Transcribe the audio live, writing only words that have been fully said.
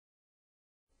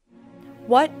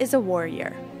What is a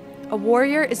warrior? A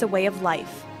warrior is a way of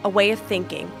life, a way of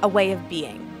thinking, a way of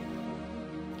being.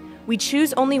 We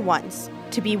choose only once,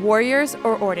 to be warriors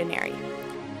or ordinary.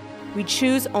 We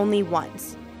choose only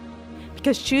once.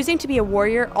 Because choosing to be a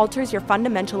warrior alters your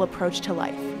fundamental approach to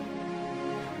life.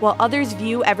 While others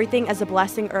view everything as a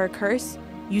blessing or a curse,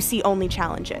 you see only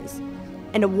challenges.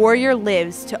 And a warrior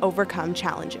lives to overcome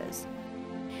challenges.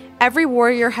 Every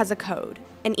warrior has a code,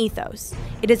 an ethos.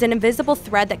 It is an invisible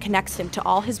thread that connects him to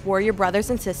all his warrior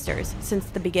brothers and sisters since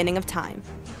the beginning of time.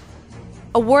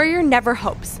 A warrior never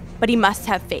hopes, but he must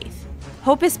have faith.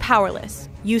 Hope is powerless,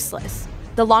 useless.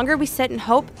 The longer we sit in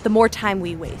hope, the more time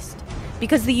we waste.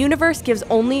 Because the universe gives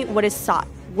only what is sought,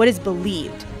 what is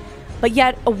believed. But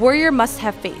yet, a warrior must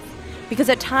have faith, because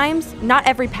at times, not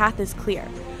every path is clear,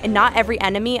 and not every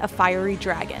enemy a fiery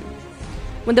dragon.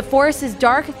 When the forest is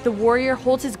dark, the warrior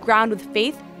holds his ground with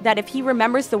faith that if he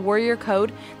remembers the warrior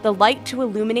code, the light to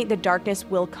illuminate the darkness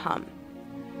will come.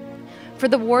 For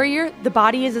the warrior, the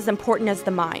body is as important as the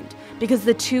mind, because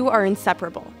the two are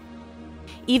inseparable.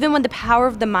 Even when the power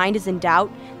of the mind is in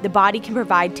doubt, the body can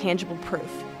provide tangible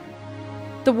proof.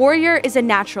 The warrior is a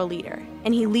natural leader,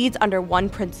 and he leads under one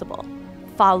principle: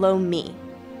 follow me.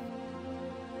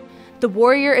 The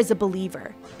warrior is a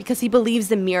believer, because he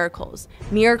believes in miracles.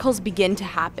 Miracles begin to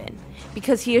happen,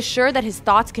 because he is sure that his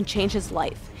thoughts can change his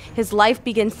life. His life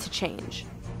begins to change.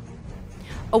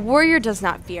 A warrior does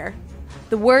not fear.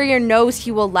 The warrior knows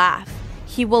he will laugh,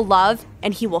 he will love,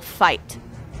 and he will fight.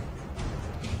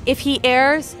 If he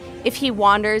errs, if he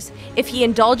wanders, if he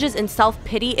indulges in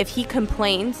self-pity, if he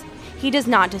complains, he does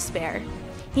not despair.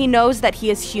 He knows that he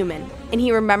is human, and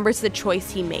he remembers the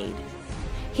choice he made.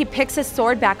 He picks his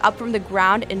sword back up from the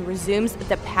ground and resumes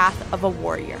the path of a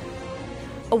warrior.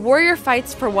 A warrior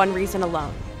fights for one reason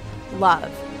alone: love.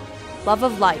 Love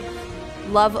of life,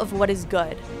 love of what is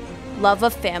good, love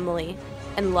of family,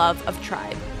 and love of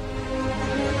tribe.